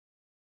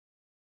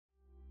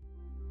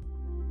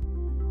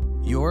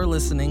You're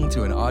listening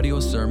to an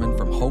audio sermon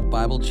from Hope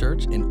Bible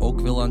Church in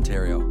Oakville,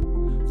 Ontario.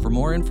 For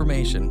more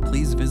information,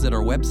 please visit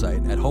our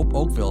website at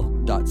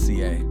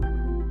hopeoakville.ca.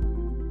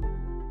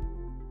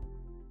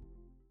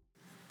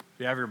 If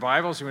you have your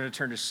Bibles, we're going to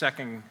turn to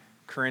 2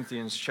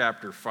 Corinthians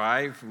chapter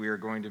 5. We are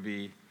going to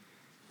be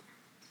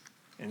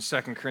in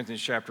 2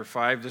 Corinthians chapter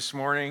 5 this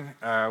morning.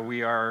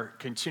 We are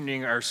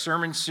continuing our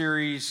sermon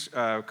series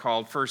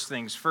called First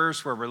Things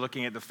First, where we're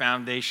looking at the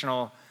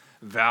foundational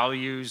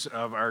values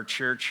of our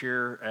church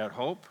here at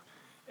Hope.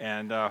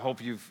 And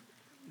hope you've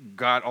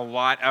got a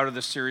lot out of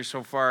the series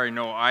so far. I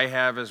know I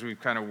have, as we've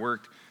kind of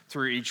worked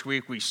through each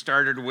week. We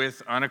started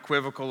with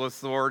unequivocal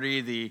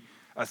authority, the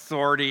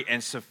authority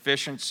and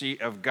sufficiency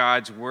of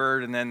God's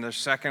word. And then the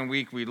second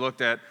week, we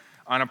looked at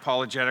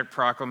unapologetic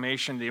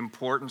proclamation, the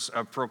importance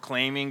of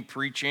proclaiming,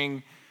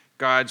 preaching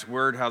God's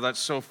word, how that's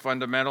so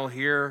fundamental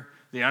here.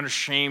 The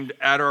unashamed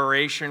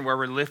adoration, where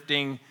we're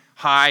lifting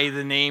high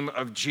the name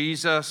of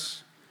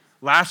Jesus.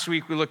 Last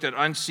week, we looked at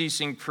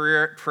unceasing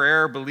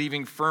prayer,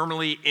 believing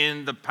firmly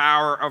in the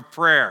power of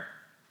prayer.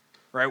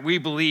 Right? We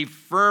believe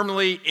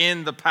firmly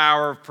in the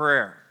power of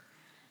prayer.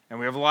 And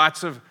we have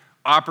lots of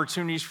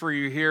opportunities for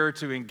you here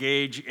to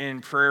engage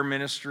in prayer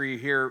ministry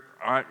here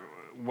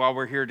while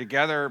we're here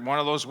together. One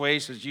of those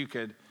ways is you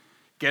could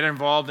get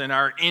involved in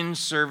our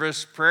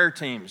in-service prayer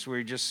teams.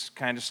 We're just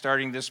kind of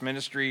starting this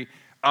ministry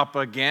up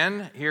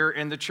again here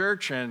in the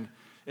church. And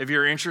if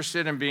you're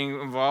interested in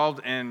being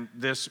involved in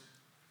this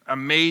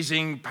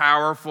amazing,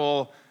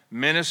 powerful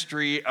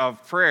ministry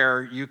of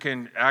prayer, you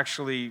can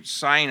actually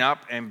sign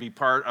up and be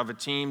part of a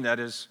team that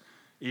is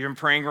even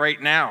praying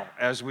right now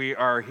as we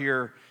are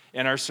here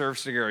in our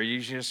service together.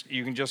 You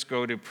can just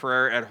go to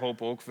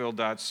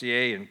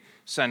prayer@hopeoakville.ca and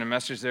send a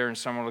message there, and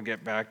someone will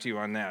get back to you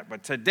on that.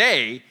 But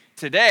today,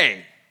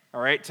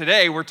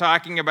 we're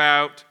talking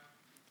about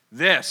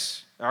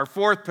this, our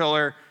fourth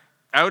pillar,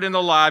 out in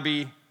the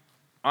lobby,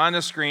 on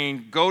the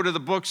screen. Go to the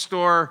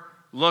bookstore,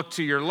 look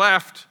to your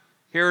left.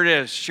 Here it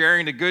is,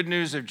 sharing the good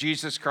news of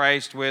Jesus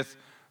Christ with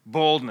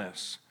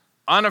boldness.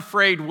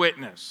 Unafraid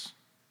witness.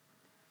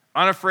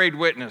 Unafraid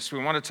witness.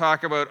 We want to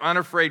talk about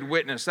unafraid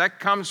witness.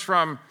 That comes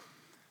from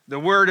the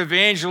word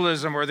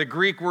evangelism, or the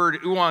Greek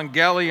word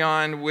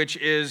euangelion, which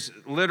is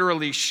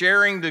literally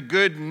sharing the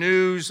good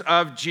news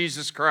of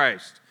Jesus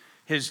Christ.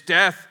 His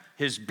death,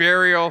 his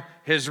burial,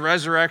 his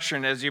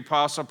resurrection, as the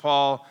Apostle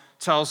Paul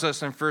tells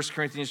us in 1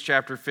 Corinthians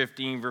chapter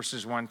 15,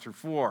 verses 1 through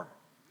 4.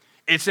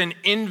 It's an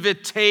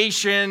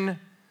invitation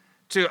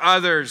to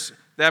others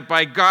that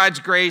by God's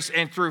grace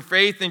and through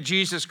faith in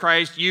Jesus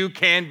Christ, you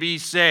can be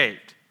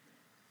saved.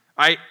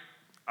 I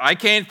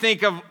can't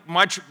think of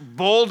much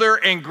bolder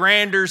and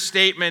grander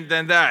statement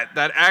than that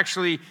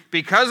actually,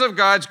 because of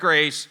God's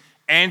grace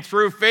and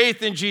through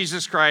faith in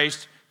Jesus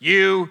Christ,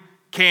 you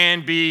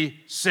can be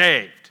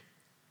saved.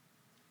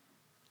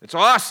 It's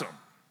awesome.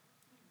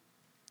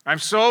 I'm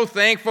so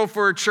thankful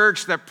for a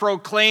church that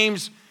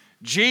proclaims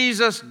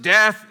Jesus'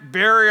 death,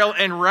 burial,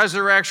 and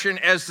resurrection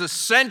as the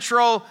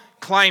central,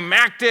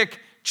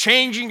 climactic,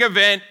 changing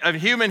event of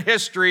human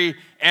history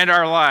and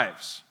our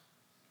lives.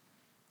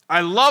 I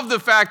love the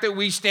fact that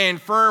we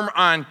stand firm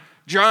on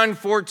John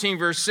 14,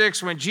 verse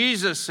 6, when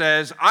Jesus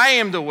says, I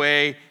am the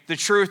way, the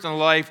truth, and the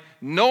life.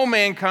 No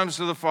man comes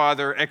to the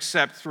Father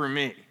except through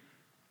me.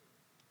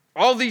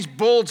 All these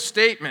bold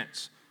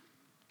statements.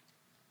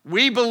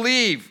 We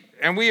believe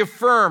and we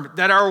affirm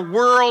that our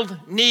world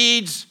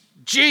needs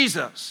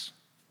Jesus.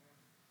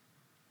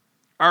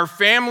 Our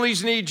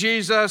families need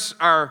Jesus.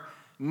 Our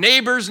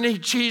neighbors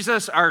need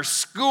Jesus. Our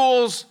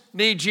schools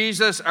need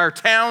Jesus. Our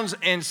towns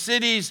and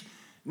cities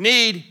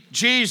need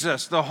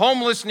Jesus. The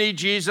homeless need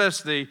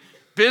Jesus. The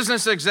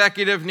business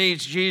executive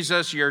needs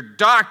Jesus. Your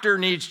doctor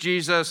needs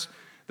Jesus.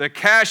 The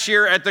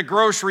cashier at the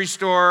grocery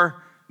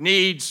store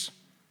needs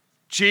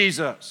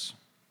Jesus.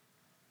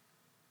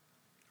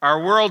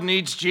 Our world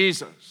needs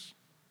Jesus.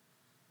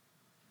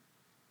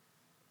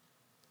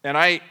 And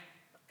I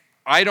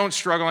don't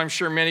struggle, I'm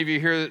sure many of you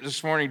here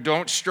this morning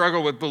don't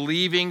struggle with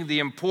believing the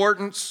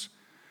importance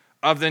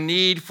of the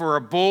need for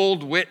a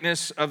bold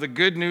witness of the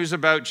good news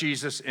about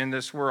Jesus in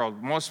this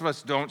world. Most of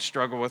us don't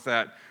struggle with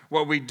that.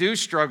 What we do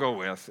struggle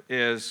with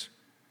is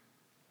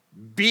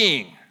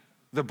being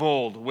the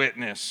bold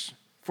witness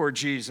for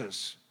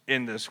Jesus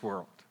in this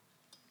world.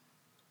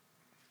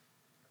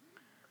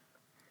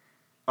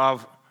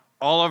 Of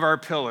all of our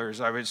pillars,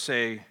 I would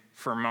say,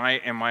 in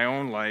my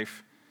own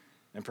life,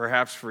 and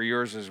perhaps for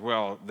yours as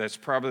well, that's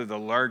probably the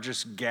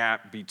largest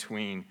gap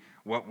between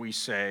what we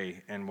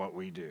say and what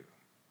we do.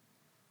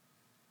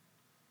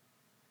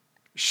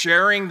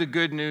 Sharing the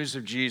good news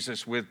of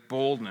Jesus with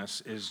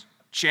boldness is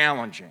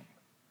challenging.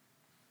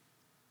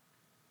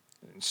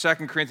 In 2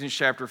 Corinthians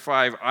chapter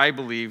 5, I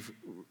believe,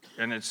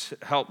 and it's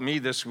helped me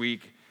this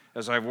week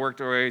as I've worked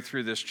our way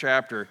through this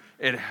chapter,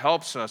 it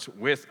helps us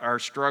with our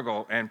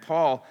struggle. And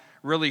Paul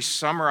really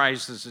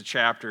summarizes the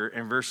chapter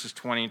in verses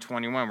 20 and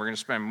 21. We're going to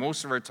spend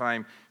most of our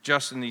time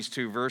just in these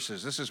two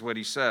verses. This is what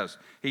he says.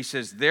 He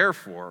says,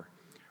 therefore,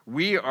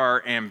 we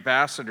are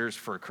ambassadors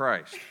for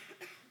Christ,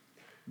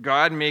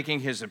 God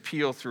making his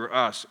appeal through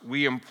us.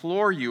 We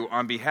implore you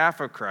on behalf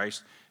of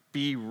Christ,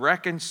 be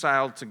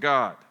reconciled to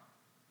God.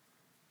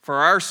 For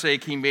our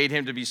sake, he made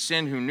him to be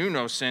sin who knew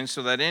no sin,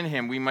 so that in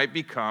him we might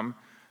become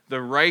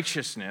the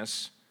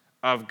righteousness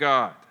of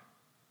God.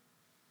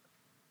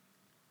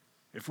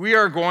 If we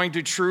are going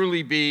to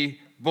truly be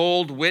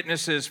bold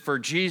witnesses for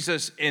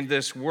Jesus in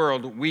this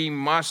world, we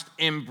must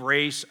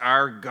embrace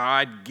our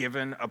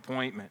God-given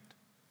appointment.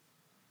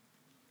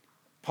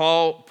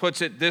 Paul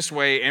puts it this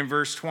way in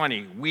verse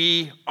 20.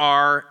 We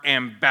are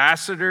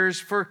ambassadors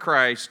for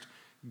Christ,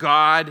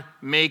 God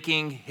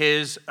making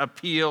his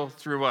appeal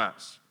through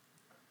us.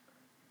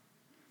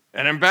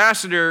 An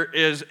ambassador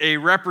is a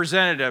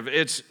representative.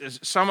 It's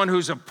someone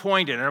who's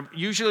appointed,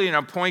 usually an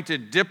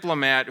appointed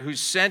diplomat who's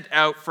sent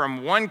out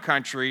from one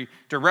country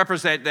to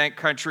represent that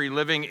country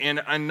living in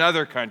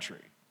another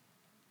country.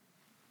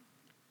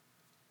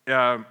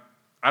 I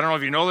don't know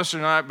if you know this or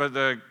not,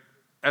 but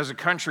as a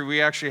country,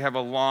 we actually have a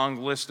long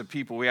list of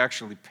people we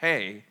actually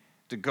pay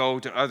to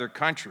go to other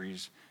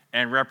countries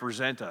and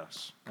represent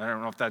us. I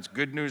don't know if that's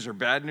good news or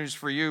bad news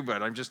for you,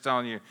 but I'm just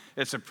telling you,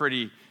 it's a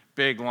pretty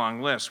big,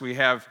 long list. We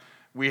have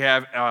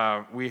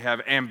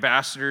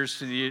ambassadors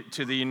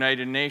to the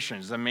United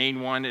Nations. The main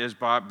one is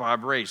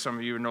Bob Ray. Some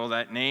of you know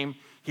that name.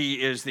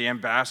 He is the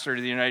ambassador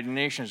to the United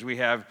Nations. We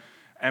have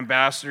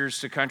ambassadors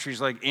to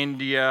countries like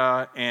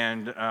India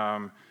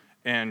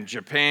and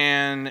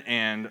Japan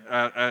and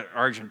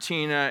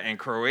Argentina and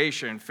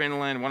Croatia and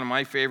Finland. One of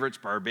my favorites,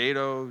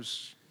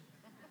 Barbados.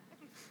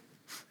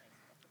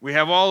 We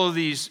have all of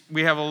these.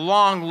 We have a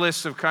long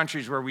list of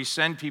countries where we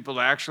send people to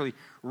actually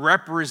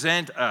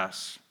represent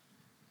us.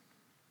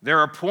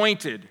 They're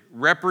appointed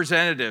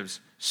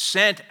representatives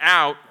sent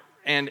out,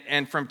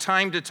 and from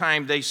time to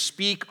time they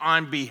speak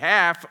on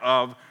behalf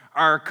of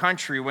our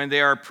country when they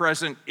are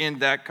present in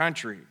that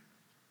country.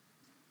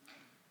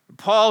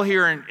 Paul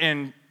here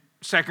in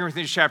 2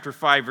 Corinthians chapter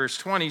 5, verse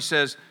 20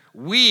 says,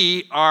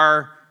 we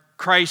are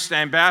Christ's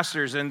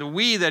ambassadors, and the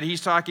we that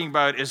he's talking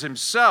about is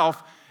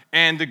himself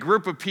and the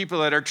group of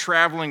people that are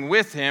traveling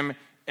with him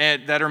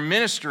and that are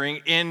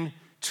ministering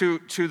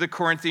to the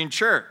Corinthian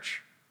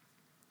church.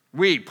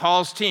 We,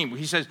 Paul's team,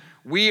 he says,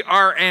 we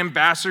are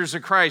ambassadors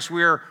of Christ.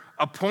 We are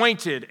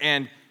appointed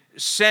and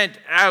sent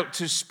out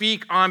to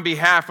speak on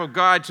behalf of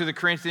God to the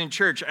Corinthian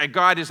church. And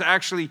God is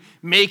actually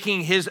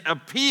making his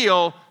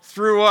appeal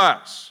through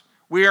us.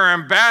 We are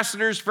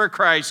ambassadors for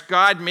Christ,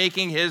 God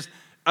making his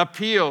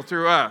appeal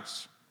through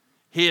us.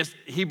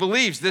 He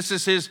believes this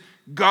is his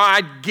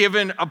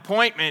God-given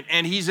appointment,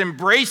 and he's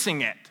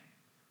embracing it.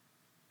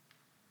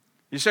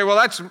 You say, well,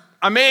 that's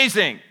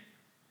amazing.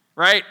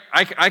 Right?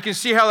 I can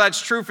see how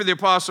that's true for the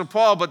Apostle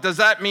Paul, but does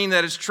that mean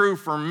that it's true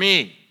for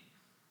me?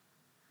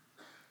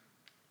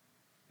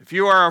 If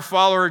you are a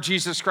follower of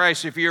Jesus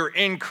Christ, if you're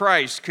in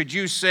Christ, could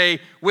you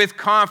say with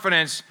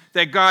confidence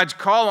that God's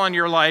call on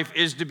your life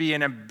is to be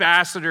an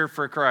ambassador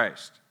for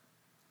Christ?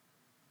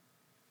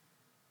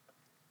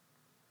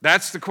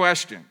 That's the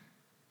question.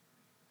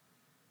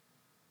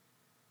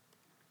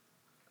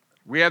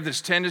 We have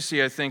this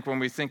tendency, I think, when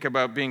we think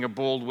about being a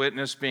bold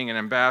witness, being an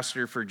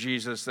ambassador for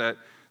Jesus,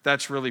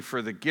 that's really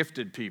for the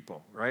gifted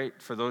people, right?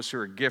 For those who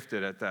are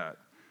gifted at that.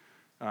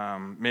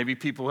 Maybe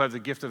people who have the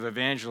gift of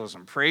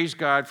evangelism. Praise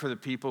God for the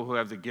people who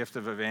have the gift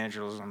of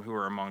evangelism who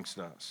are amongst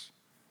us.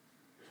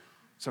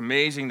 It's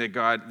amazing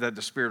that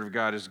the Spirit of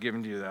God has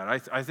given you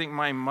that. I think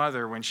my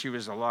mother, when she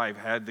was alive,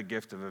 had the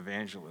gift of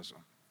evangelism.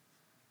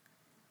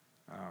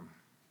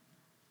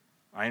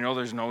 I know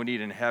there's no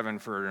need in heaven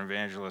for an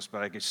evangelist,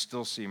 but I could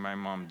still see my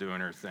mom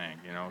doing her thing,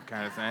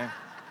 kind of thing.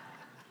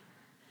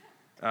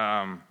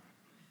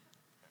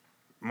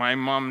 My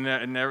mom,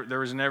 there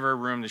was never a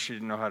room that she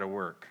didn't know how to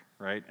work,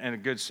 right? In a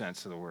good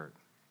sense of the word.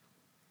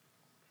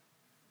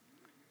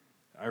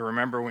 I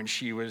remember when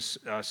she was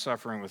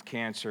suffering with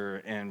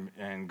cancer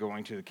and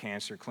going to the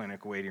cancer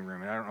clinic waiting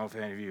room. And I don't know if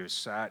any of you have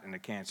sat in the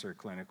cancer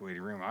clinic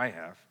waiting room. I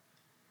have.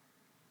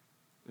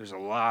 There's a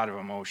lot of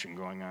emotion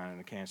going on in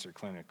the cancer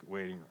clinic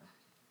waiting room.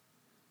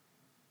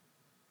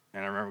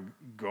 And I remember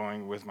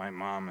going with my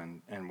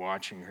mom and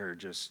watching her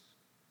just,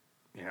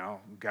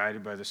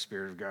 guided by the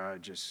Spirit of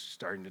God, just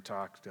starting to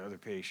talk to other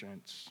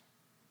patients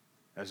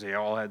as they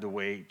all had to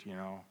wait,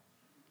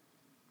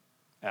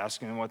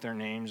 asking them what their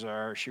names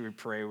are. She would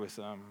pray with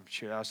them.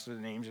 She would ask the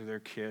names of their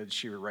kids.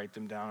 She would write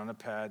them down on a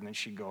pad, and then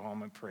she'd go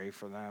home and pray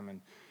for them,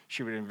 and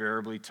she would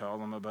invariably tell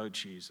them about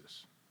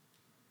Jesus.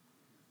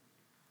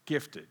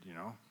 Gifted,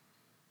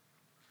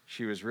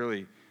 She was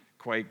really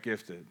quite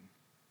gifted.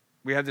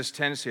 We have this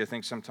tendency, I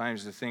think,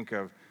 sometimes to think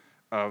of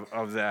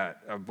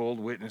bold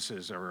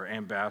witnesses or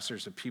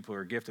ambassadors of people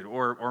who are gifted,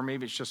 or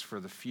maybe it's just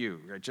for the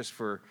few, right? Just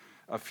for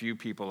a few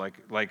people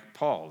like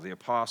Paul, the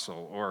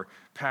apostle, or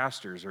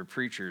pastors or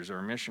preachers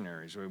or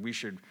missionaries. We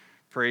should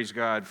praise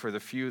God for the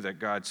few that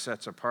God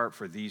sets apart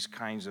for these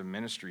kinds of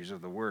ministries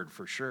of the word,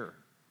 for sure.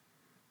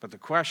 But the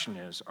question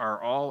is,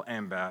 are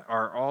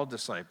all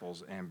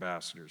disciples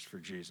ambassadors for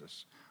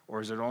Jesus,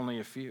 or is it only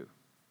a few?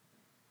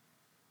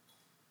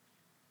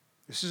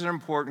 This is an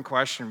important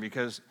question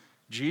because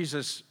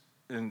Jesus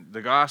in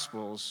the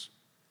Gospels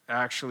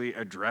actually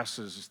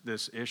addresses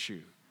this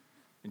issue.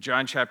 In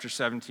John chapter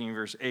 17,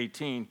 verse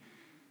 18,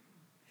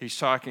 he's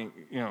talking,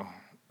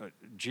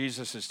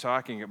 Jesus is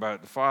talking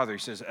about the Father. He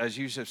says, as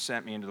you have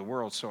sent me into the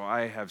world, so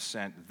I have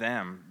sent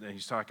them.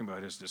 He's talking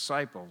about his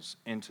disciples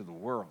into the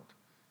world.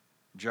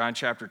 John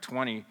chapter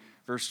 20,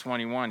 verse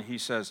 21, he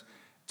says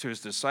to his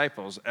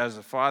disciples, as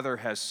the Father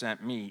has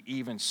sent me,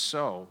 even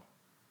so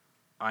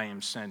I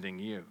am sending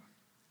you.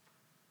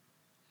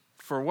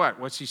 For what?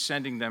 What's he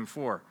sending them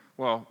for?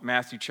 Well,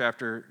 Matthew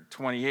chapter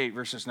 28,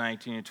 verses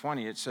 19 and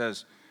 20, it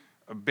says,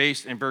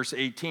 based in verse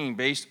 18,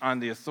 based on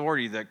the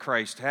authority that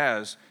Christ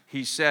has,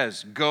 he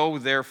says, go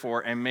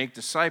therefore and make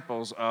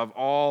disciples of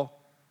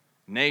all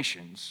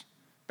nations,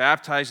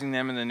 baptizing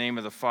them in the name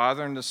of the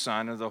Father and the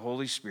Son and of the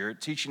Holy Spirit,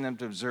 teaching them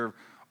to observe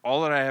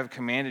all that I have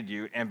commanded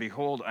you, and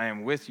behold, I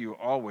am with you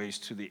always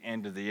to the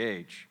end of the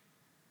age.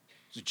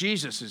 So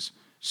Jesus is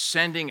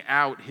sending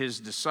out his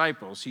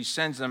disciples. He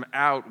sends them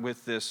out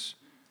with this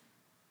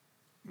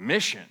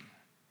mission.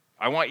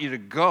 I want you to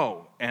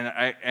go, and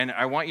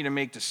I want you to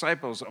make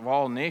disciples of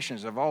all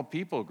nations, of all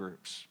people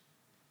groups.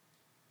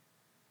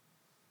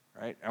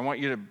 Right? I want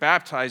you to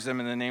baptize them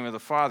in the name of the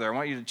Father. I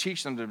want you to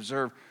teach them to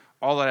observe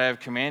all that I have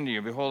commanded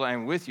you. Behold, I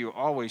am with you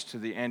always to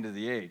the end of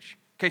the age.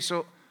 Okay,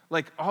 so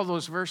all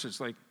those verses,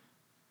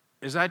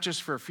 is that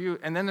just for a few?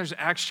 And then there's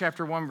Acts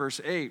chapter 1, verse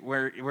 8,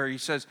 where he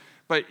says,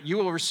 but you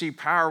will receive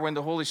power when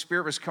the Holy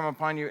Spirit has come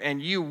upon you, and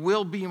you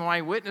will be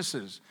my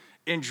witnesses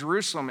in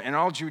Jerusalem and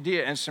all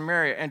Judea and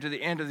Samaria and to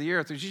the end of the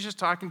earth. Was he just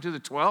talking to the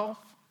 12?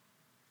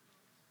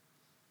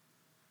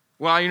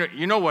 Well,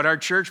 you know what our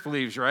church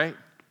believes, right?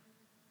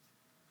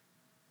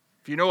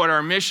 If you know what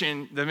our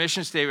mission, the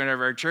mission statement of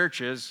our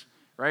church is,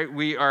 right?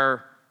 We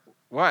are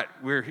what?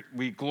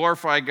 We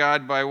glorify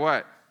God by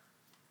what?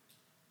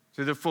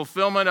 Through the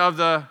fulfillment of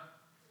the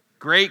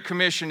Great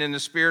Commission in the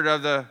spirit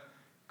of the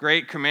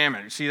Great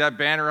Commandment. See that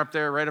banner up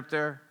there, right up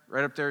there?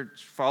 Right up there.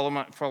 Follow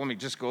me.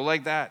 Just go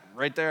like that,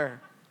 right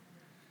there.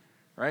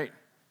 Right?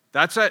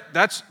 That's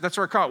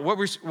our call.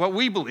 What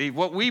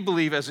we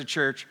believe as a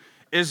church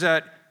is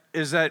that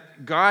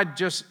God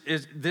this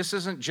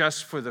isn't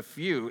just for the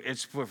few,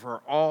 it's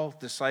for all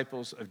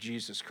disciples of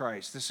Jesus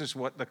Christ. This is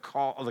what the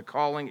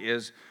calling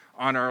is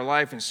on our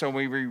life. And so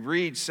when we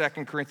read 2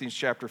 Corinthians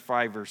chapter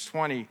 5, verse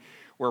 20,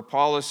 where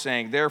Paul is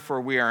saying,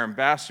 therefore we are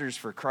ambassadors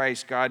for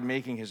Christ, God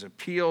making his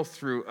appeal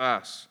through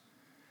us.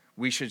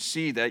 We should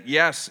see that,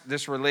 yes,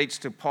 this relates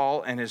to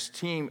Paul and his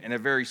team in a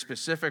very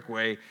specific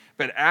way,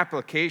 but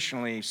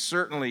applicationally,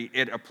 certainly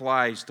it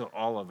applies to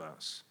all of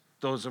us,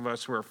 those of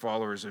us who are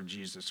followers of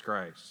Jesus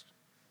Christ.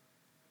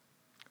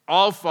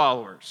 All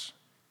followers,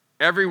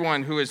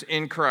 everyone who is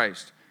in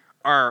Christ,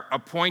 are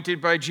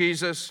appointed by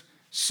Jesus,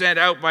 sent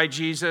out by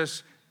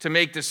Jesus to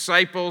make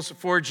disciples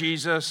for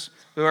Jesus,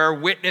 who are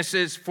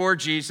witnesses for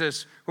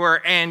Jesus, who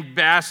are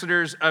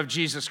ambassadors of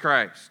Jesus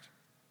Christ.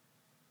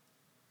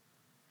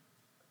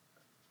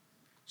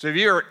 So if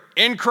you're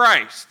in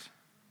Christ,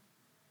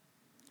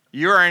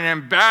 you're an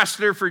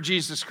ambassador for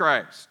Jesus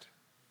Christ.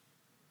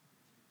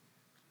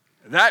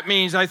 That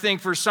means, I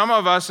think, for some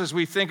of us, as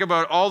we think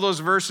about all those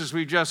verses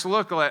we just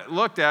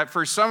looked at,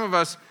 for some of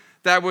us,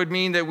 that would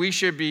mean that we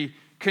should be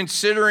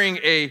considering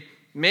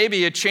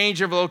maybe a change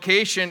of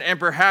location and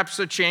perhaps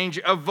a change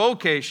of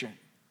vocation.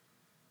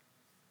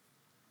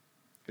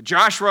 The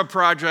Joshua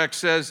Project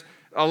says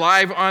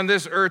alive on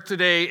this earth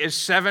today is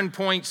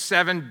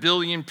 7.7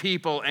 billion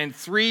people, and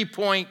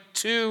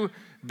 3.2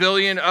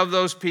 billion of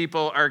those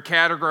people are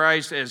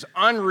categorized as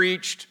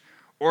unreached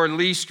or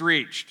least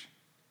reached.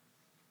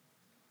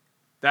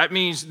 That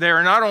means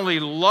they're not only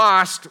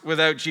lost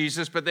without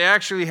Jesus, but they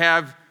actually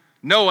have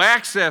no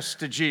access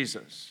to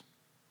Jesus.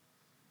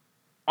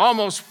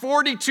 Almost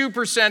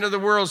 42% of the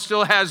world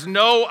still has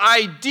no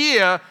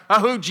idea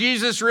of who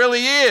Jesus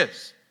really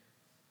is.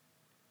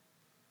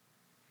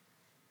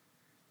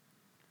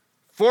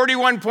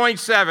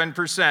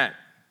 41.7%,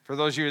 for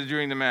those of you who are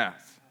doing the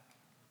math.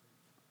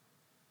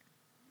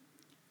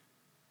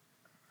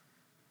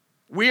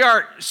 We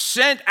are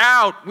sent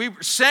out. We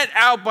were sent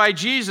out by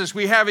Jesus.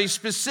 We have a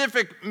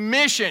specific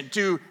mission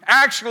to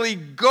actually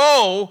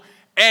go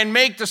and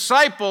make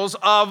disciples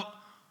of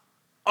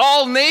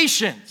all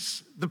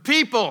nations, the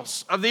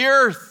peoples of the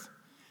earth.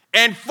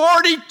 And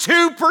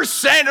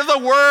 42% of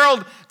the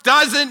world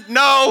doesn't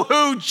know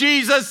who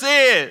Jesus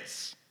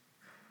is.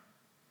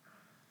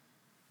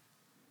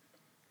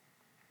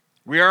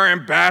 We are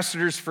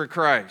ambassadors for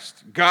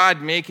Christ,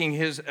 God making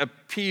his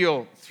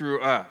appeal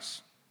through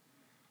us.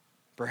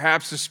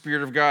 Perhaps the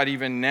Spirit of God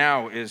even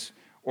now is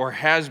or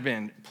has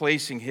been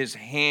placing his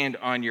hand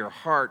on your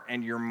heart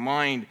and your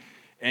mind,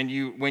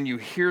 and when you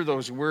hear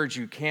those words,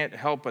 you can't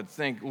help but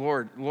think,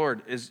 Lord,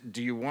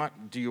 do you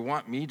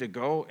want me to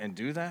go and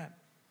do that?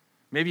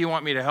 Maybe you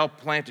want me to help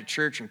plant a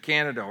church in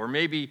Canada or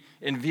maybe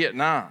in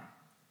Vietnam.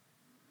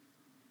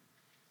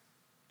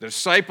 The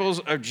disciples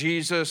of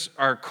Jesus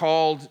are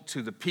called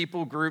to the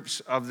people groups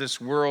of this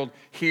world,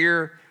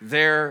 here,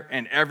 there,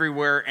 and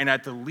everywhere, and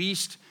at the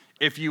least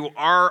if you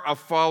are a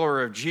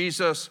follower of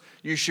Jesus,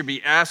 you should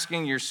be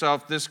asking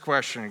yourself this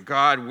question: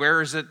 God,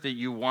 where is it that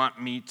you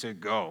want me to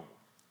go?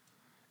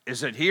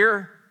 Is it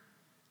here?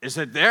 Is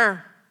it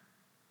there?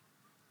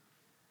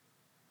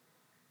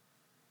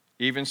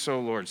 Even so,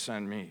 Lord,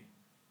 send me.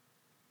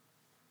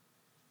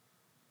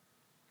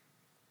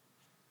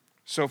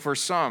 So for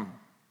some,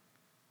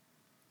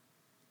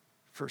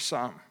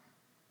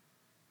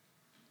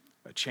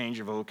 a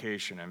change of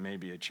vocation, and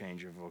maybe a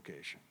change of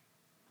vocation.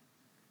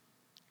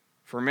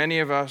 For many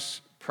of us,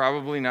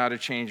 probably not a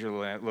change of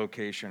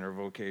location or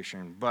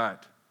vocation,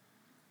 but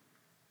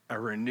a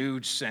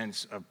renewed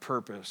sense of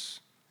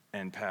purpose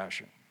and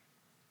passion.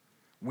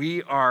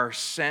 We are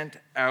sent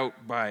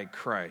out by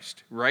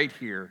Christ right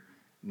here,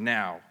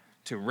 now,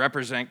 to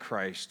represent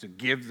Christ, to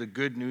give the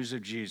good news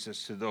of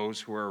Jesus to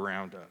those who are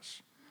around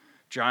us.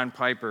 John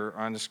Piper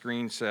on the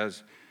screen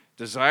says,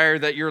 "Desire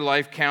that your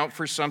life count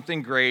for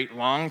something great.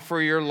 Long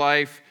for your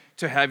life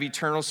to have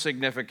eternal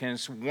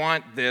significance.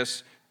 Want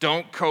this.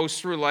 Don't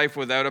coast through life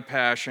without a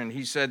passion."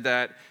 He said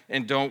that,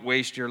 and don't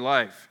waste your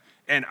life.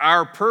 And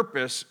our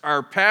purpose,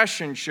 our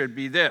passion should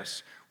be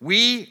this: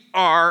 we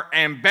are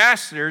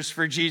ambassadors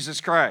for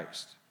Jesus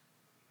Christ.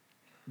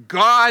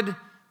 God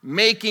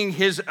making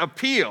his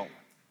appeal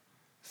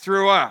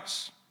through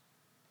us.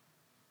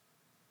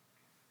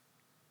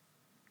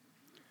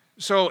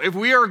 So if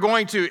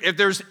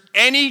there's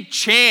any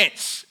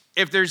chance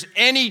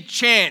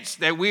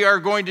that we are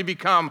going to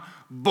become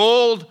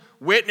bold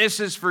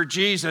witnesses for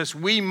Jesus,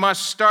 we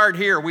must start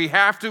here. We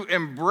have to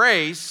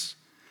embrace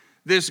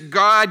this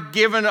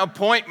God-given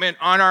appointment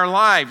on our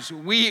lives.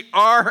 We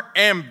are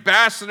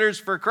ambassadors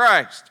for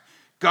Christ,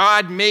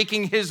 God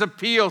making his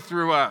appeal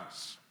through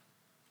us.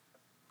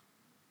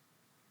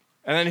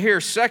 And then here,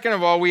 second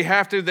of all, we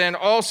have to then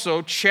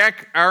also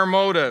check our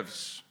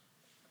motives.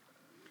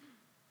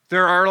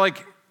 There are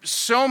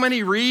so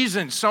many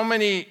reasons, so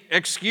many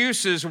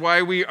excuses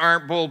why we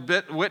aren't bold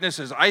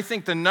witnesses. I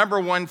think the number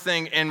one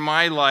thing in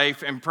my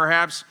life, and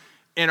perhaps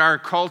in our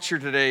culture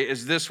today,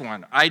 is this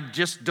one: I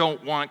just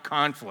don't want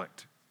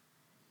conflict.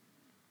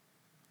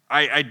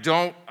 I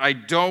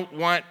don't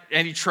want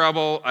any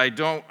trouble. I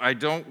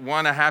don't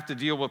want to have to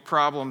deal with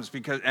problems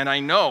and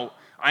I know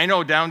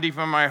down deep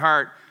in my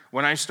heart,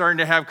 when I'm starting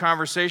to have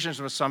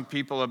conversations with some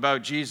people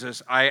about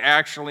Jesus, I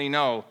actually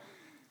know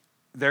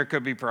there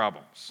could be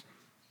problems.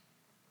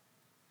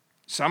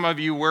 Some of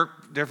you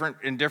work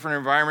in different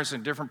environments,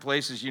 in different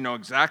places. You know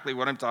exactly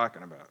what I'm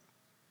talking about.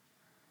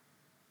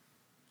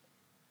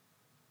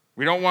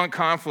 We don't want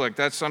conflict.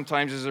 That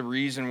sometimes is a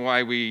reason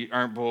why we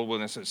aren't bold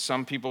witnesses.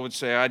 Some people would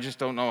say, I just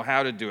don't know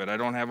how to do it. I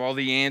don't have all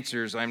the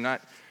answers. I'm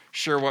not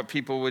sure what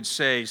people would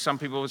say. Some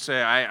people would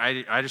say,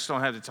 I just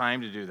don't have the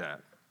time to do that.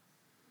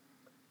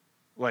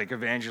 Like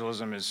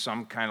evangelism is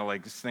some kind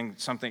of thing,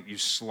 something you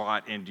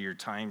slot into your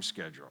time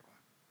schedule.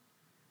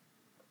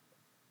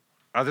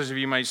 Others of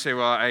you might say,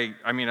 well,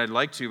 I'd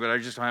like to, but I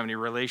just don't have any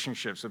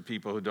relationships with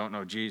people who don't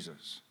know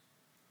Jesus.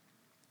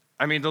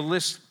 The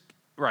list,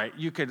 right,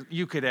 you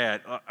could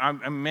add,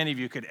 many of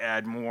you could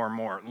add more and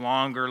more,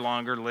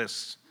 longer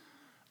lists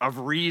of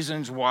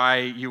reasons why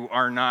you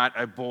are not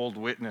a bold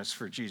witness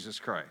for Jesus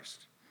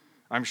Christ.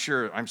 I'm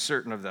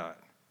certain of that.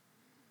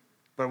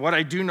 But what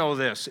I do know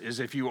this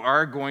is, if you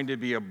are going to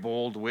be a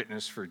bold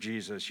witness for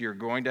Jesus, it's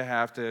going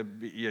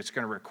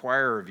to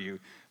require of you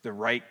the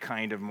right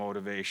kind of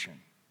motivation.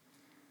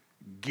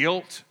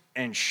 Guilt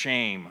and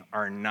shame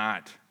are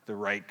not the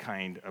right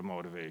kind of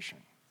motivation.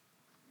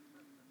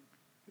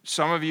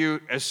 Some of you,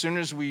 as soon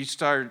as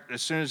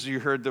you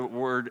heard the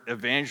word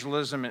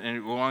evangelism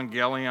and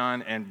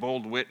evangelion and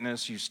bold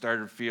witness, you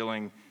started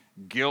feeling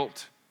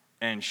guilt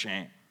and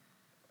shame.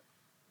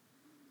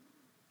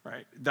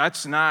 Right?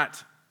 That's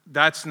not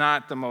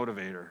the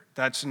motivator.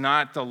 That's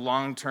not the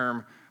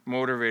long-term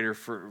motivator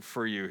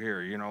for you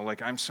here.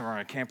 I'm sorry,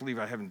 I can't believe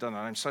I haven't done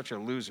that. I'm such a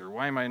loser.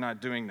 Why am I not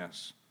doing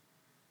this?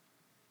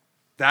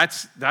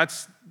 That's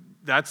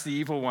the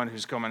evil one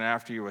who's coming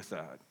after you with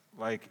that.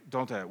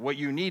 Don't do that. What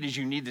you need is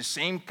the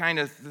same kind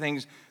of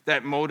things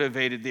that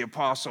motivated the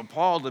Apostle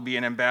Paul to be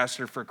an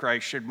ambassador for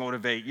Christ should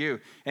motivate you.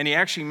 And he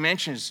actually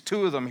mentions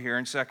two of them here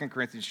in 2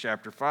 Corinthians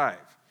chapter 5.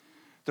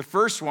 The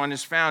first one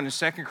is found in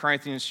 2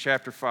 Corinthians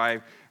chapter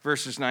 5,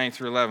 verses 9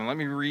 through 11. Let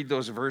me read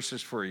those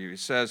verses for you. It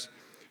says,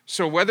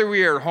 "So whether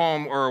we are at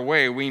home or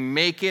away, we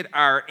make it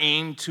our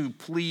aim to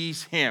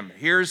please him."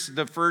 Here's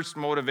the first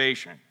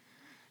motivation.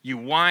 You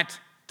want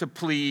to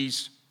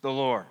please the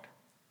Lord.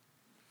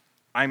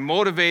 I'm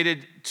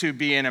motivated to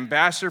be an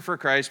ambassador for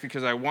Christ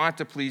because I want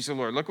to please the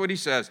Lord. Look what he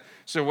says.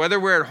 "So whether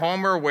we're at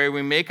home or away,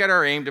 we make it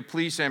our aim to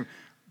please him.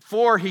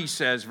 For," he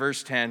says,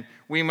 verse 10,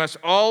 "we must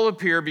all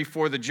appear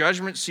before the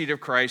judgment seat of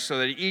Christ, so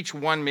that each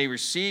one may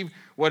receive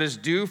what is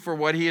due for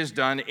what he has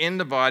done in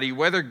the body,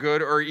 whether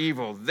good or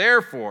evil.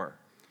 Therefore,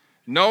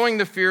 knowing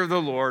the fear of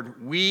the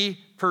Lord,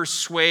 we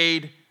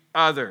persuade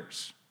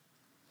others."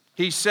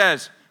 He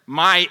says,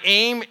 my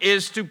aim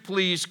is to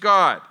please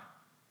God.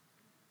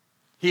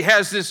 He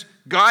has this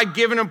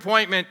God-given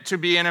appointment to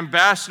be an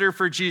ambassador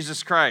for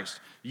Jesus Christ.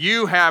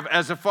 You have,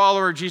 as a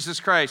follower of Jesus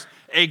Christ,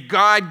 a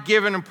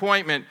God-given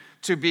appointment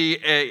to be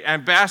an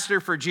ambassador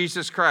for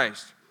Jesus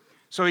Christ.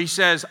 So he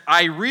says,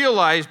 I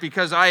realize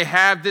because I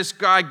have this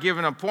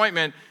God-given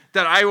appointment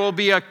that I will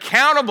be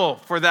accountable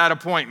for that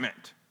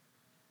appointment.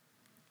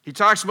 He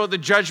talks about the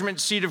judgment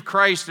seat of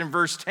Christ in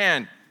verse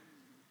 10.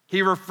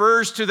 He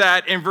refers to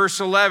that in verse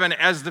 11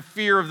 as the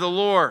fear of the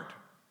Lord.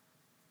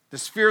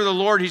 This fear of the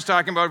Lord he's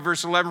talking about in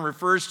verse 11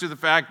 refers to the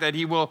fact that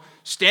he will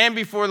stand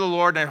before the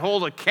Lord and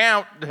hold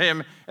account to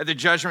him at the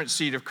judgment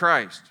seat of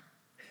Christ.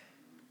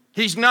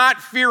 He's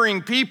not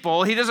fearing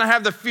people. He doesn't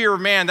have the fear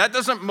of man. That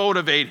doesn't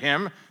motivate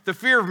him. The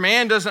fear of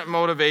man doesn't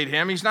motivate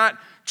him. He's not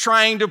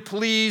trying to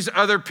please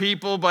other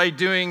people by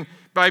being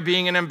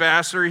an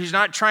ambassador. He's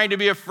not trying to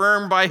be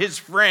affirmed by his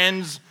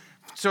friends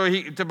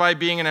by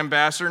being an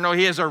ambassador. No,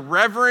 he has a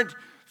reverent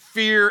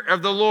fear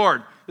of the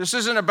Lord. This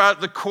isn't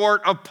about the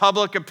court of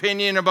public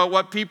opinion, about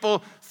what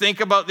people think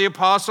about the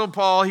Apostle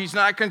Paul. He's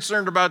not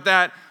concerned about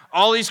that.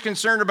 All he's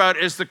concerned about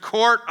is the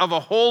court of a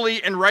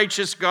holy and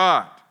righteous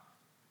God.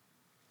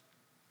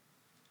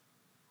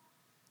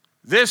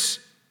 This,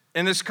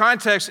 in this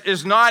context,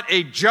 is not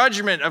a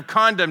judgment of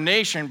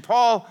condemnation.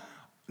 Paul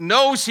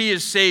knows he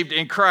is saved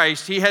in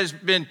Christ. He has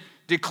been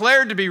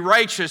declared to be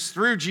righteous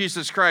through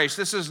Jesus Christ.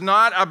 This is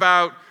not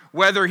about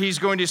whether he's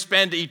going to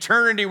spend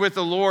eternity with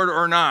the Lord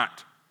or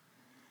not.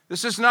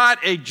 This is not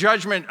a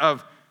judgment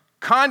of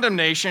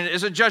condemnation,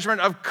 it's a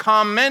judgment of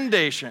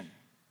commendation.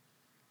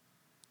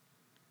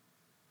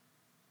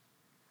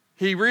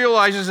 He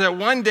realizes that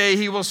one day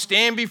he will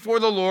stand before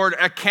the Lord,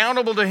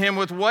 accountable to him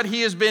with what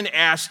he has been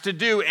asked to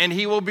do, and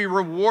he will be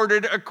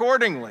rewarded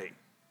accordingly.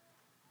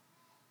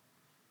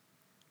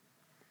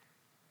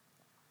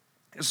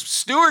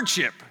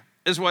 Stewardship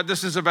is what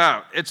this is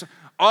about. It's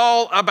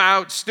all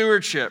about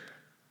stewardship.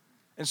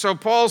 And so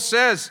Paul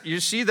says, you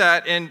see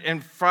that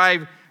in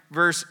 5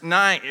 verse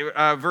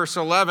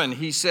 11,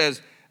 he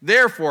says,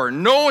 therefore,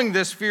 knowing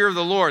this fear of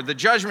the Lord, the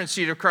judgment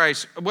seat of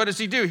Christ, what does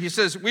he do? He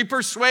says, we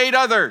persuade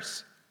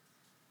others.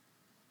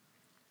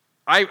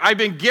 I've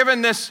been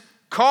given this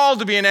call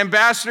to be an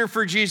ambassador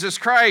for Jesus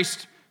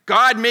Christ,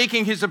 God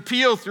making his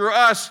appeal through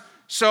us.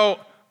 So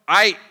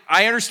I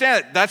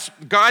understand it. That's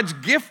God's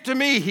gift to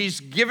me. He's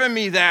given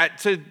me that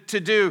to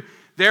do.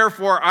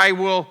 Therefore, I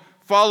will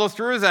follow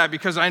through with that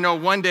because I know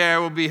one day I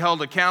will be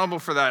held accountable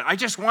for that. I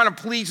just want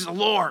to please the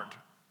Lord.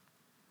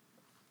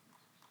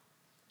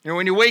 You know,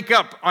 when you wake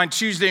up on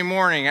Tuesday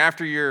morning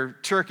after your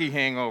turkey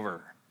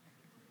hangover,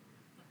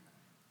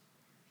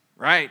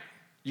 right?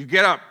 You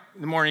get up in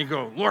the morning and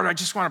go, Lord, I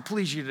just want to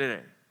please you today.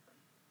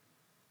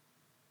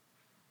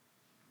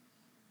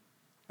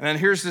 And then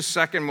here's the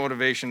second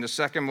motivation. The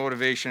second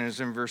motivation is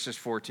in verses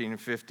 14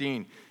 and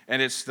 15,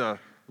 and it's the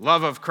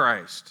love of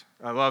Christ.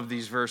 I love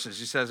these verses.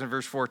 He says in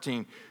verse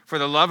 14, for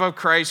the love of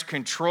Christ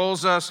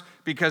controls us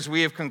because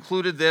we have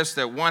concluded this,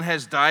 that one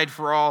has died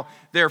for all,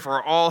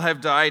 therefore all have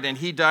died, and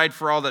he died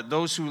for all, that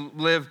those who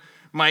live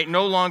might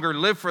no longer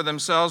live for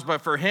themselves,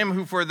 but for him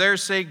who for their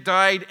sake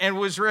died and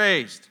was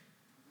raised.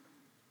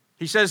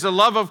 He says the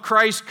love of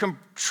Christ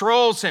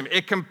controls him.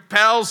 It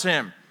compels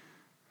him.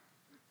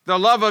 The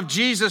love of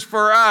Jesus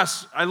for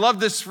us, I love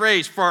this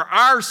phrase, for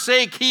our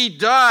sake he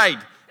died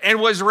and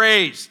was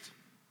raised.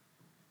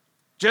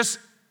 Just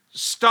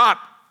stop.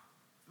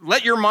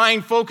 Let your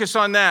mind focus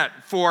on that.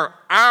 For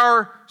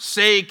our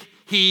sake,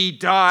 he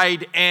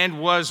died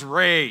and was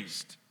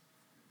raised.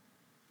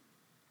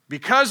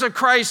 Because of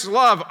Christ's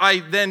love, I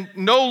then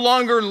no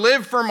longer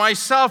live for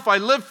myself. I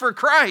live for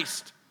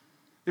Christ.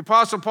 The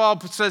Apostle Paul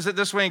says it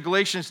this way in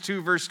Galatians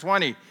 2, verse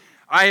 20.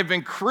 I have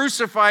been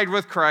crucified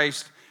with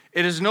Christ.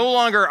 It is no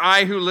longer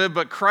I who live,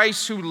 but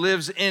Christ who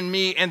lives in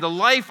me. And the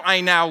life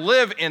I now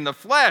live in the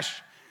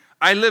flesh,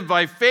 I live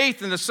by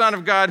faith in the Son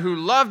of God who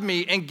loved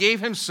me and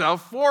gave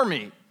himself for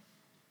me.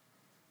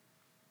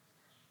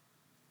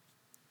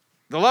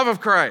 The love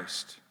of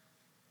Christ.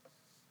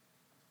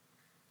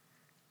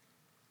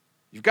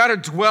 You've got to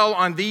dwell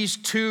on these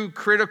two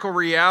critical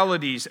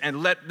realities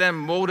and let them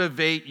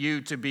motivate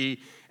you to be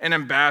an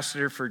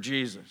ambassador for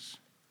Jesus.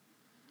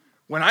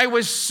 When I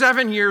was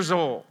 7 years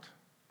old,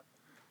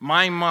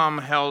 my mom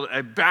held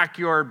a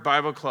backyard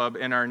Bible club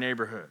in our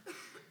neighborhood.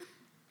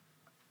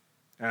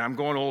 And I'm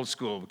going old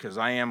school because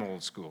I am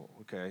old school,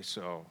 okay?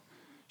 So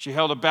she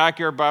held a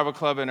backyard Bible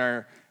club in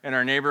our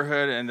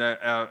neighborhood, and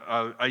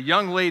a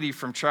young lady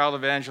from Child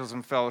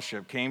Evangelism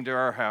Fellowship came to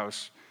our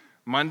house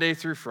Monday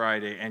through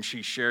Friday, and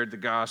she shared the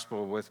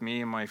gospel with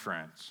me and my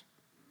friends.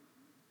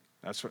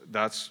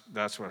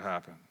 That's what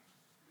happened.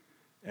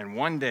 And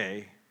one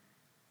day,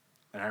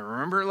 and I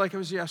remember it like it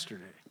was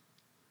yesterday,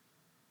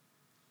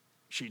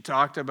 she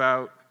talked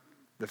about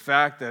the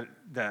fact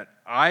that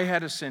I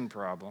had a sin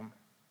problem,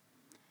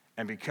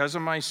 and because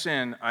of my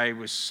sin, I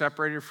was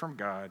separated from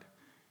God,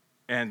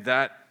 and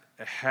that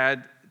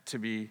had to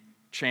be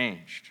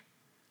changed.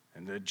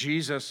 And that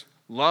Jesus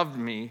loved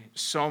me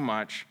so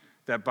much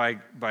that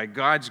by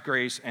God's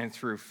grace and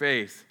through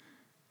faith,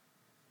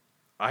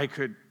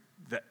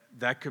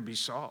 that could be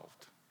solved.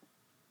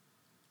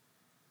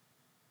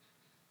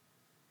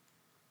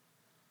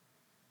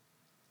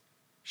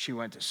 She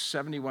went to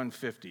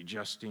 7150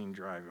 Justine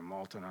Drive in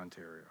Malton,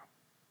 Ontario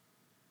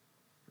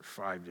for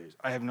 5 days.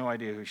 I have no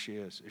idea who she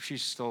is. If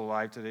she's still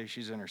alive today,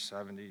 she's in her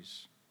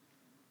 70s.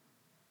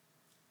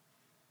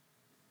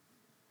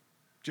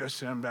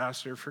 Just an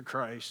ambassador for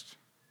Christ.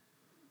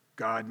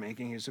 God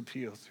making his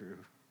appeal through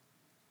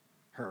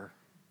her.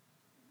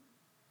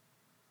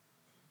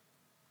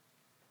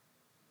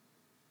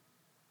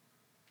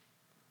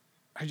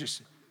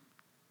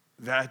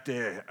 That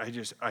day,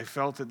 I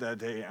felt it that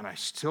day, and I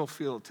still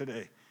feel it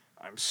today.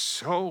 I'm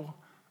so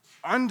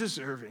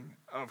undeserving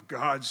of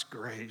God's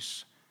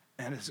grace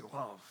and his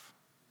love.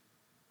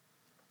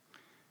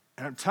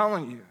 And I'm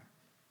telling you,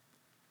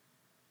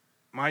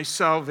 my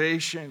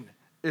salvation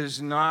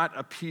is not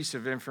a piece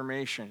of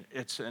information.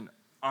 It's an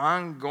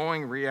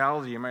ongoing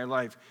reality in my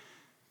life.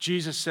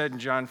 Jesus said in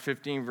John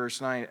 15,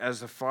 verse 9,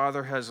 "As the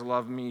Father has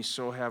loved me,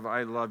 so have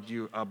I loved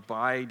you.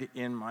 Abide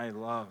in my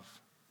love."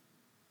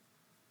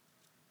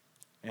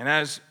 And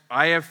as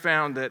I have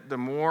found that the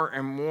more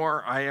and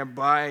more I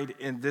abide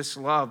in this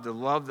love, the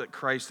love that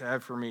Christ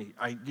had for me,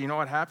 you know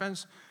what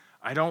happens?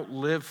 I don't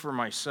live for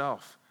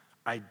myself.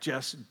 I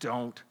just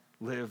don't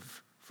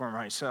live for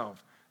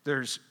myself.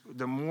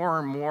 The more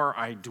and more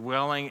I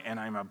dwelling and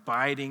I'm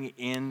abiding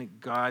in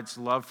God's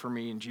love for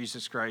me in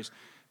Jesus Christ,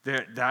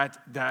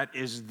 that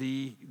is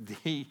the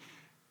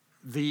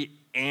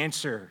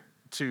answer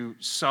to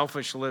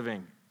selfish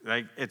living.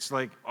 It's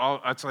like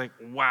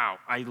wow,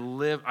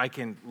 I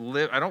can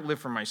live. I don't live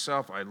for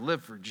myself, I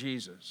live for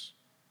Jesus.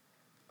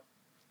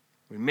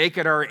 We make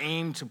it our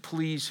aim to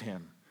please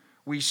him.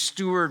 We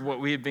steward what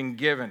we have been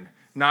given.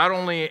 Not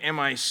only am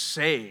I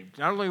saved,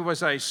 not only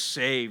was I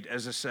saved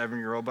as a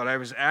 7-year-old, but I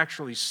was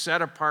actually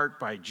set apart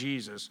by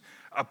Jesus,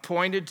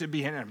 appointed to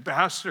be an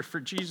ambassador for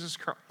Jesus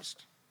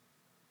Christ.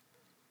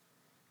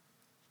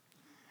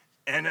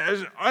 And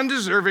as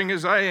undeserving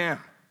as I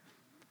am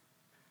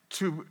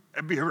to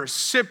be a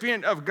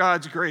recipient of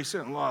God's grace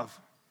and love,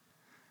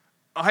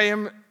 I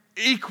am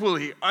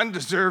equally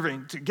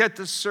undeserving to get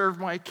to serve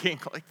my King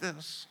like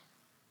this.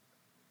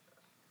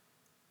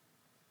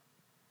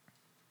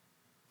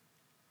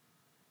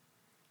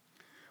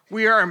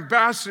 We are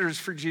ambassadors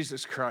for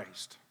Jesus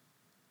Christ.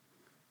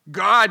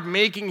 God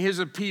making his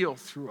appeal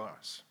through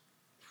us.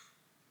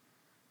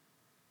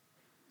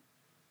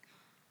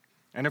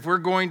 And if we're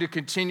going to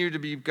continue to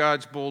be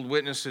God's bold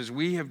witnesses,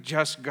 we have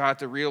just got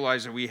to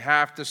realize that we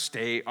have to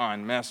stay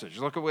on message.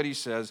 Look at what he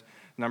says,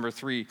 number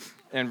 3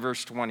 in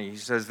verse 20. He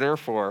says,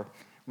 "Therefore,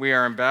 we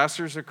are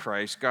ambassadors of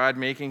Christ, God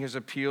making his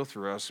appeal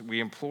through us.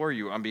 We implore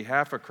you on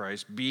behalf of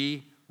Christ,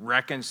 be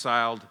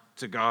reconciled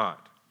to God."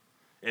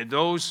 And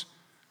those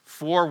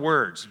 4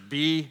 words,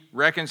 be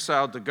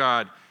reconciled to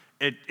God,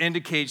 it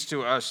indicates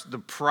to us the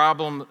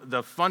problem,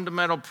 the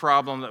fundamental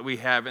problem that we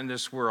have in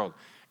this world.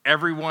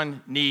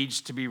 Everyone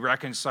needs to be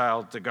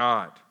reconciled to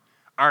God.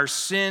 Our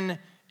sin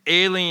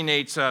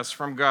alienates us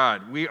from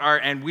God. We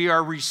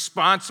are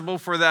responsible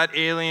for that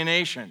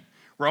alienation.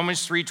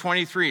 Romans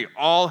 3:23,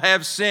 all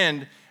have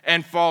sinned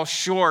and fall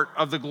short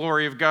of the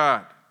glory of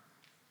God.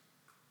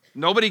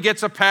 Nobody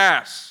gets a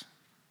pass.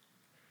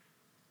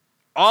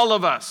 All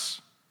of us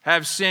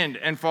have sinned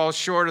and fall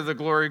short of the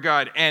glory of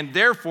God, and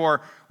therefore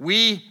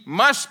we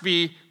must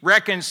be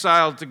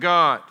reconciled to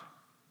God.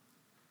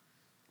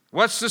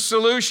 What's the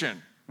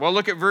solution? Well,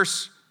 look at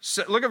verse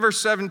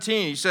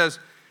 17. He says,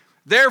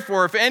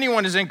 "Therefore, if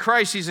anyone is in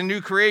Christ, he's a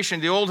new creation.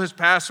 The old has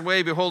passed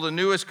away. Behold, the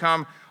new has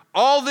come.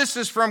 All this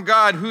is from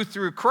God, who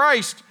through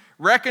Christ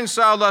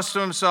reconciled us to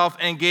himself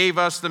and gave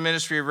us the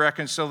ministry of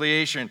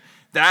reconciliation."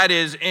 That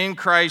is, in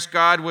Christ,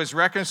 God was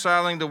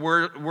reconciling the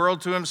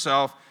world to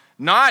himself,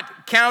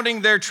 not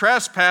counting their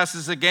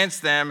trespasses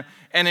against them,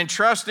 and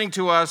entrusting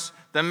to us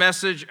the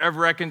message of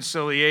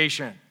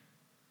reconciliation.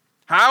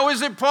 How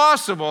is it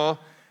possible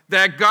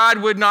that God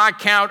would not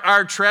count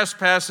our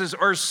trespasses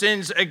or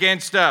sins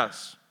against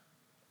us?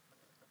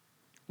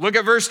 Look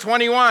at verse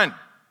 21.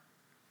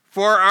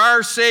 "For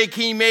our sake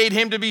he made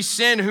him to be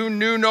sin who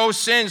knew no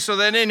sin, so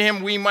that in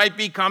him we might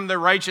become the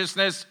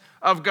righteousness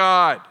of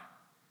God."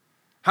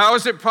 How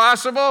is it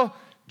possible?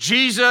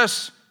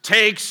 Jesus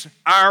takes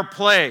our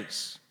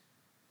place.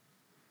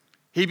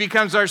 He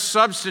becomes our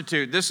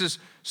substitute. This is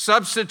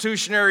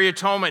substitutionary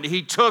atonement.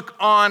 He took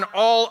on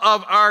all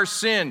of our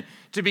sin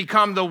to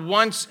become the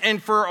once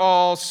and for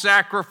all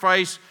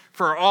sacrifice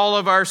for all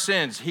of our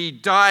sins. He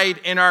died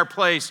in our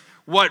place.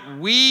 What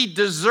we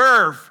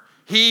deserve,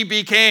 he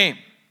became.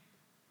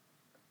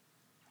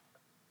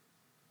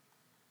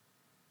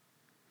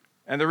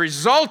 And the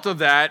result of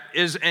that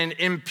is an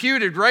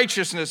imputed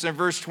righteousness in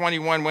verse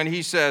 21 when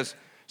he says,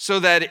 "So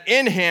that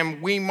in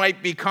him we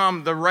might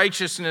become the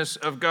righteousness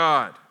of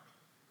God."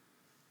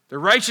 The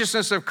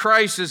righteousness of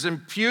Christ is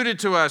imputed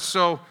to us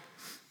so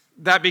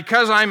that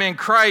because I'm in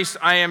Christ,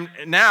 I am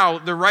now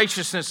the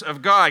righteousness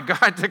of God.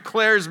 God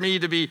declares me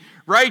to be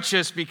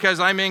righteous because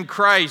I'm in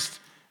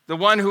Christ, the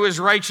one who is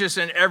righteous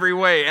in every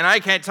way. And I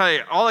can't tell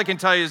you, all I can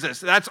tell you is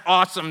this: that's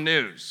awesome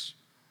news.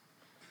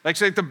 Like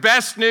the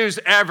best news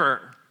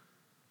ever.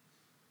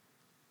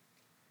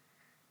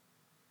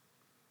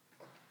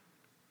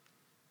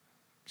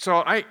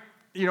 So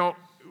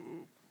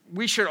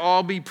we should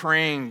all be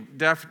praying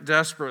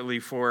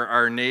desperately for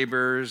our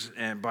neighbors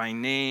and by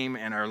name,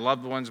 and our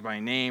loved ones by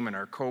name, and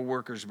our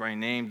co-workers by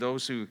name.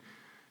 Those who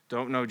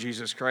don't know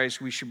Jesus Christ,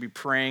 we should be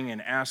praying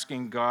and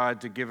asking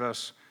God to give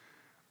us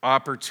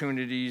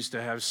opportunities,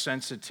 to have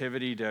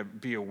sensitivity, to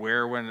be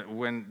aware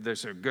when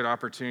there's a good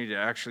opportunity to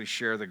actually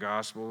share the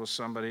gospel with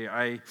somebody.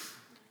 I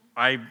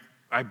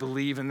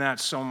believe in that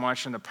so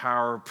much, in the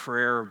power of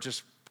prayer,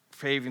 just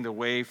paving the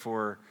way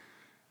for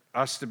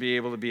us to be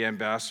able to be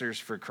ambassadors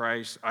for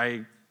Christ.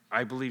 I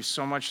believe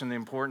so much in the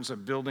importance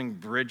of building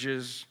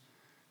bridges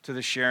to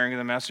the sharing of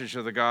the message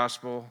of the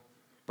gospel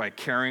by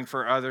caring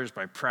for others,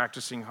 by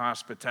practicing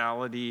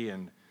hospitality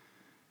and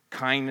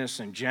kindness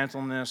and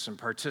gentleness and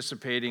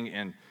participating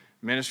in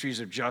ministries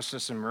of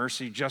justice and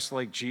mercy, just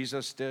like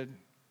Jesus did.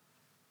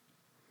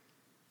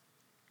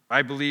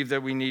 I believe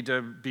that we need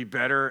to be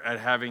better at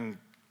having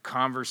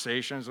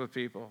conversations with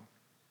people.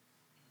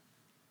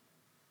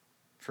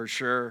 For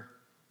sure.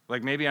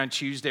 Like maybe on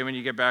Tuesday when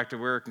you get back to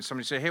work and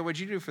somebody say, hey, what'd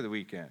you do for the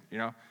weekend?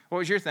 What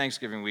was your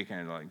Thanksgiving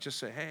weekend like? Just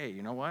say, hey,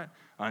 you know what?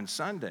 On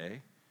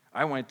Sunday,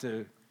 I went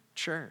to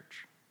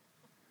church.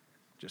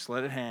 Just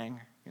let it hang,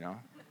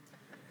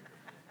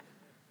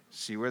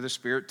 See where the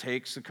Spirit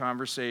takes the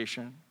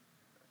conversation.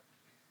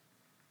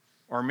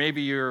 Or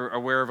maybe you're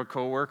aware of a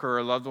coworker or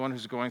a loved one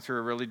who's going through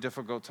a really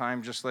difficult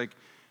time, just like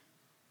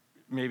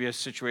maybe a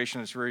situation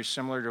that's very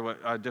similar to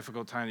a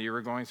difficult time that you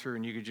were going through,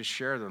 and you could just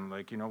share them.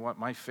 Like, you know what?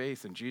 My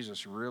faith in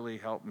Jesus really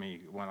helped me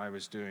when I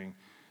was doing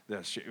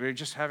this. We're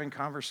just having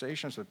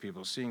conversations with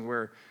people, seeing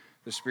where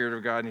the Spirit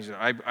of God needs to.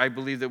 I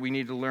believe that we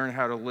need to learn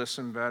how to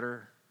listen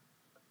better.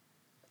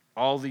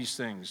 All these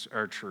things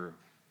are true.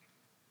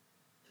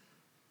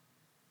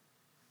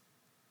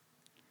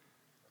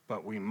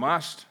 But we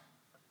must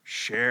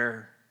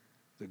share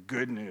the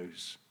good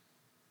news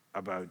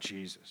about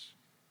Jesus.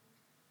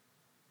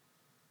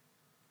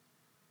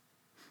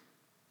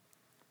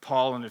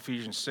 Paul in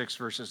Ephesians 6,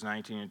 verses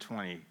 19 and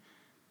 20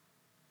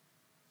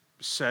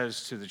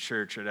 says to the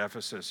church at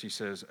Ephesus, he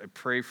says,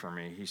 pray for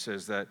me. He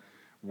says that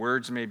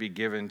words may be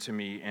given to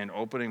me in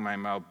opening my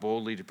mouth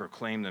boldly to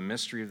proclaim the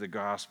mystery of the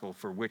gospel,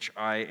 for which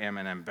I am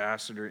an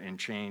ambassador in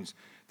chains,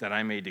 that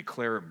I may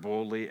declare it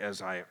boldly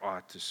as I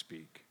ought to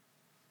speak.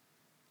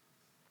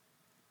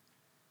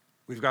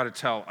 We've got to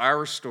tell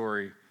our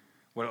story,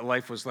 what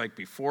life was like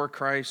before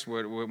Christ,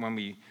 when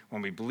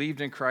we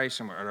believed in Christ,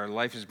 and what our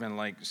life has been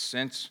like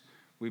since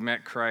we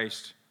met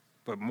Christ.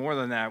 But more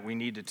than that, we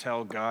need to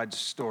tell God's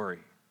story.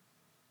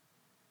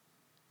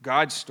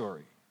 God's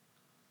story.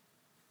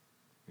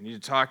 We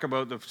need to talk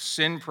about the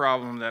sin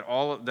problem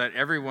that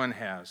everyone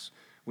has.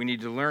 We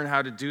need to learn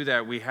how to do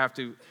that. We have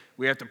to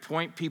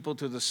point people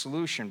to the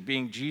solution,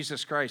 being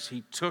Jesus Christ.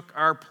 He took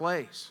our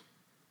place.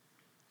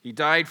 He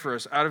died for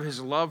us out of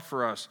his love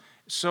for us,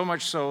 so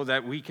much so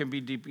that we can be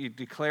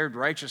declared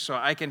righteous, so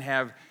I can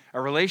have a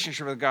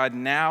relationship with God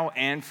now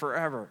and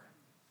forever.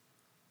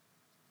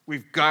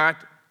 We've got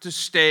to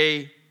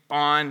stay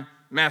on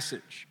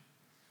message.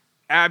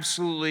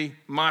 Absolutely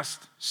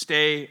must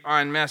stay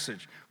on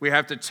message. We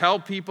have to tell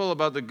people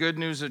about the good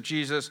news of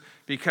Jesus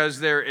because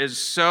there is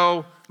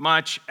so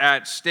much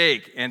at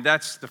stake. And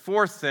that's the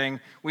fourth thing.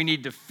 We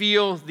need to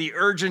feel the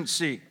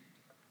urgency.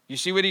 You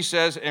see what he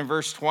says in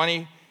verse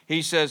 20?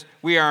 He says,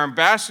 we are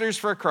ambassadors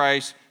for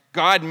Christ,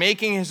 God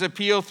making his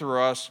appeal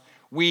through us.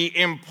 We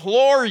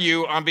implore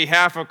you on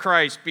behalf of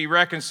Christ, be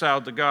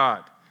reconciled to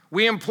God.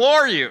 We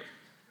implore you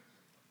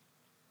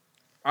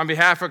on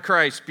behalf of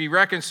Christ, be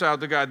reconciled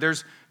to God.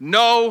 There's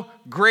no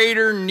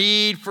greater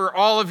need for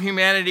all of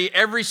humanity,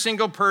 every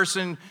single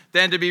person,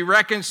 than to be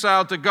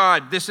reconciled to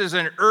God. This is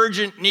an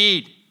urgent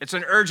need. It's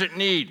an urgent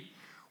need.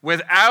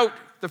 Without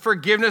the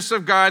forgiveness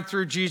of God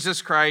through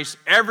Jesus Christ,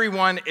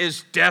 everyone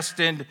is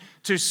destined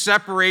to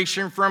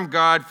separation from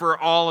God for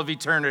all of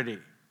eternity.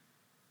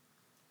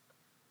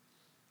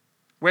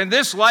 When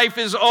this life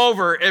is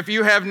over, if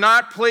you have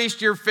not placed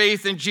your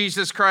faith in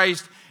Jesus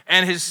Christ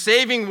and his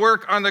saving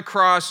work on the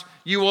cross,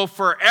 you will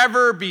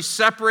forever be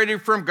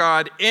separated from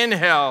God in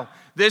hell.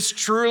 This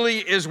truly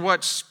is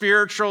what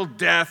spiritual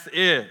death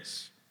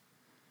is.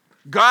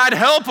 God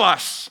help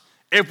us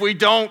if we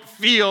don't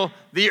feel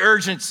the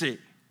urgency.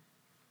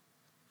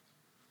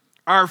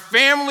 Our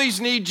families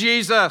need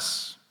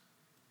Jesus.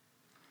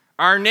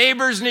 Our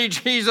neighbors need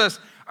Jesus.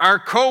 Our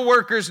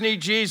co-workers need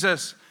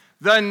Jesus.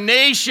 The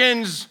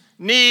nations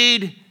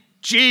need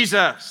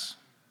Jesus.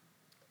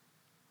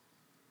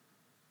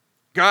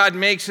 God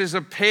makes his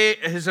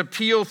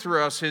appeal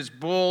through us, his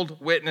bold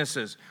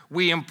witnesses.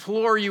 We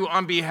implore you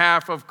on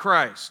behalf of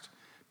Christ,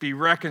 be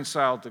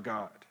reconciled to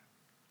God.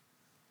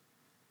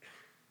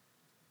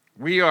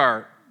 We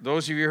are,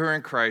 those of you who are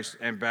in Christ,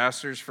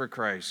 ambassadors for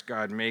Christ,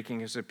 God making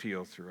his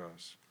appeal through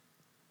us.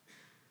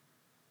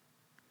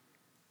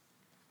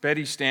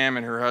 Betty Stam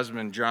and her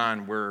husband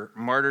John were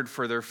martyred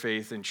for their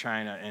faith in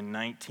China in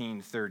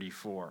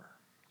 1934.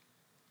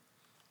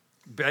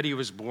 Betty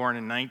was born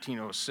in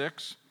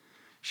 1906.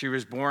 She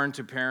was born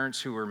to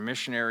parents who were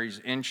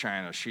missionaries in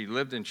China. She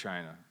lived in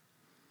China.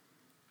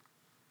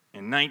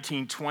 In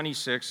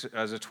 1926,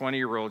 as a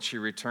 20-year-old, she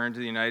returned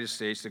to the United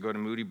States to go to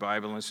Moody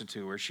Bible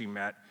Institute, where she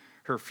met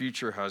her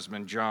future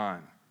husband,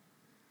 John.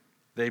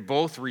 They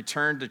both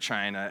returned to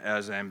China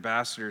as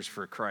ambassadors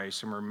for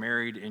Christ and were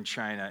married in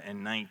China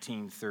in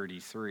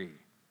 1933.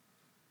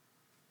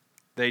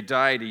 They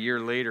died a year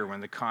later when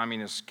the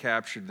communists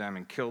captured them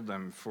and killed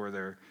them for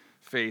their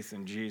faith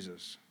in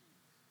Jesus.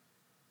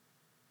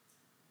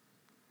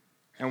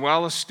 And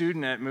while a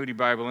student at Moody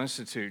Bible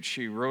Institute,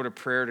 she wrote a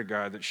prayer to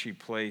God that she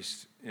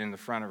placed in the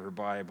front of her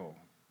Bible.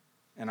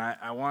 And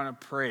I want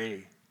to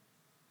pray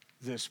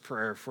this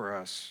prayer for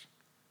us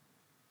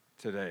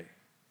today.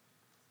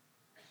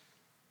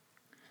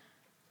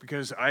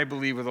 Because I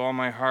believe with all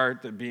my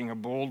heart that being a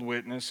bold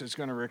witness is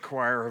going to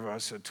require of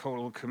us a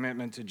total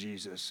commitment to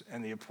Jesus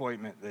and the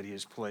appointment that he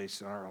has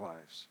placed in our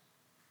lives.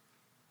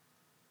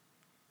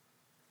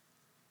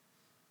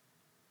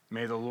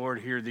 May the Lord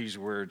hear these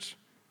words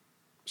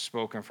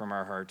spoken from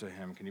our heart to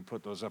him. Can you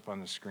put those up on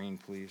the screen,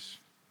 please?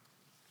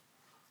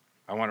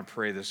 I want to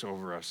pray this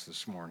over us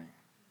this morning.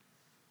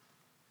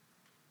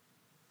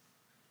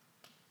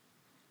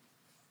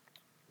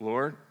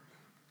 Lord,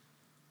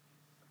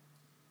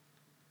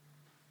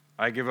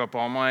 I give up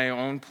all my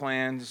own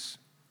plans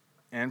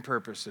and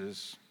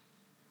purposes,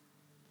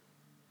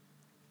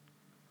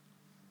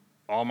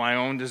 all my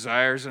own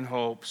desires and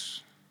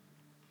hopes,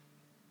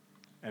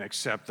 and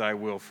accept thy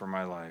will for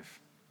my life.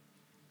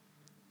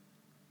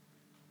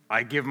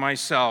 I give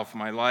myself,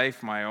 my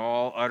life, my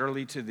all,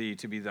 utterly to thee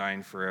to be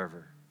thine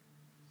forever.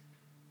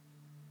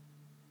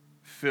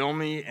 Fill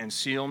me and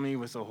seal me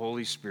with the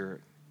Holy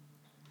Spirit.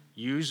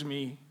 Use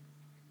me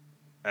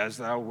as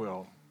thou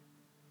wilt,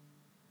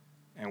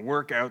 and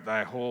work out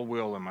thy whole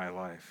will in my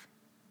life,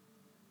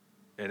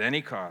 at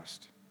any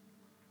cost,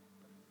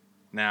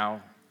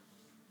 now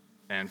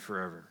and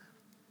forever.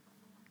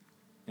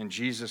 In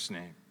Jesus'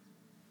 name,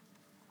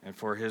 and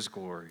for his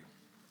glory,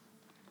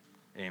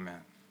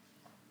 amen.